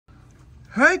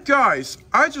Hey guys,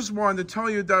 I just wanted to tell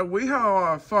you that we had a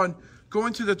lot of fun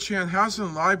going to the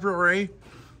Chanhassen library.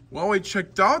 Well, we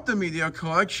checked out the media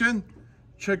collection,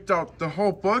 checked out the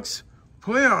whole books,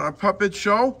 put it on a puppet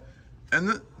show,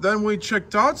 and then we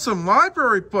checked out some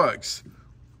library books.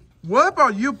 What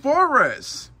about you,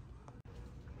 Boris?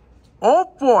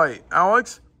 Oh boy,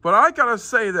 Alex, but I gotta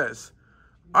say this.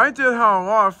 I did have a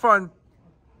lot of fun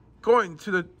going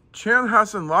to the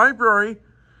Chanhassen library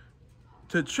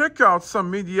to check out some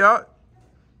media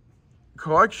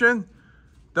collection.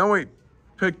 Then we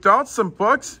picked out some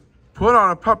books, put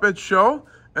on a puppet show,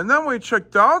 and then we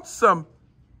checked out some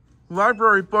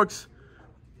library books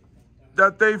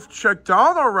that they've checked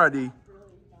out already.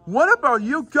 What about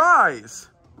you guys?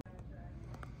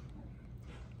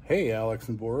 Hey, Alex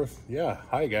and Boris. Yeah,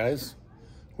 hi guys.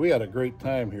 We had a great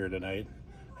time here tonight,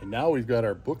 and now we've got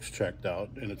our books checked out,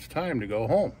 and it's time to go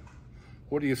home.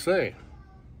 What do you say?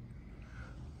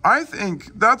 I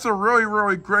think that's a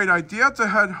really great idea to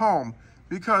head home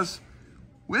because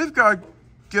we've got to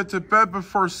get to bed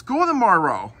before school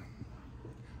tomorrow.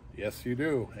 Yes, you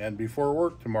do. And before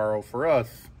work tomorrow for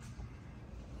us.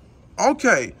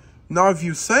 Okay, now if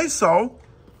you say so,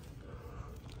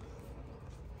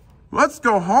 let's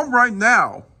go home right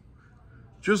now.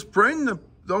 Just bring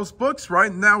those books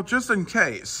right now just in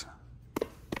case.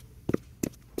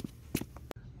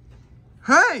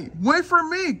 Hey, wait for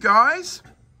me, guys.